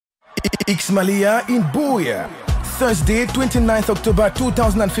Xmaleya in Buea. Thursday, 29th October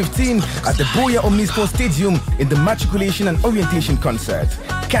 2015 at the Buea Omnisport Stadium in the Matriculation and Orientation Concert.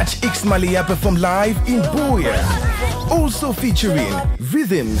 Catch Xmaleya perform live in Buea. Also featuring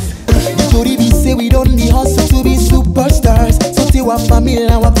Rythmz. Story be say we don't need hustle to be superstars. So they want family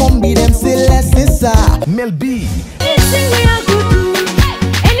and what come be them say less is Mel B. Anything I could do,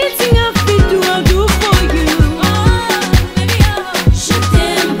 anything I fit do, I'll do for you.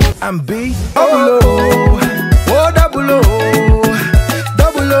 Ambe.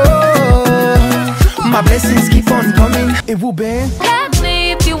 double O. My blessings keep on coming. Ewube. Hug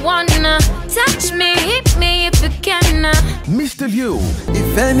me if you wanna, touch me, hit me if you can. Mr.Leo.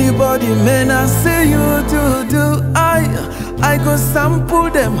 If anybody may not say you do, I go sample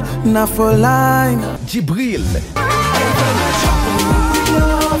them, not for line. Jibril.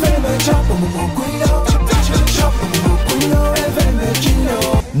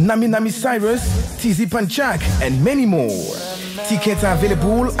 Nami Cyrus, Panshack, and many more. Tickets are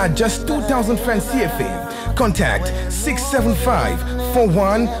available at just 2,000 francs CFA. Contact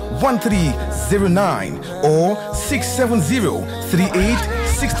 675-411309 or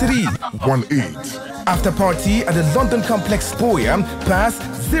 670-386318. After party at the London Complex Buea, pass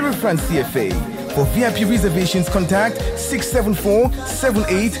 0 francs CFA. For VIP reservations, contact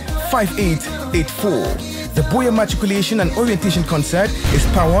 674-785884. The Buea Matriculation and Orientation Concert is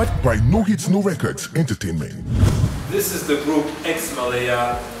powered by No Hits, No Records Entertainment. This is the group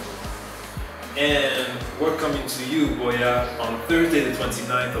Xmaleya, and we're coming to you, Buea, on Thursday the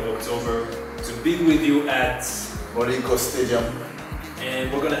 29th of October to be with you at Molyko Stadium.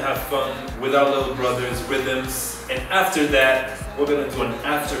 And we're gonna have fun with our little brothers, Rythmz, and after that, we're gonna do an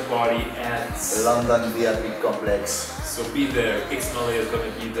after party at London VIP complex. So be there. Xmaleya is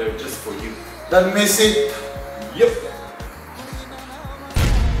gonna be there just for you. Don't miss it. Yep.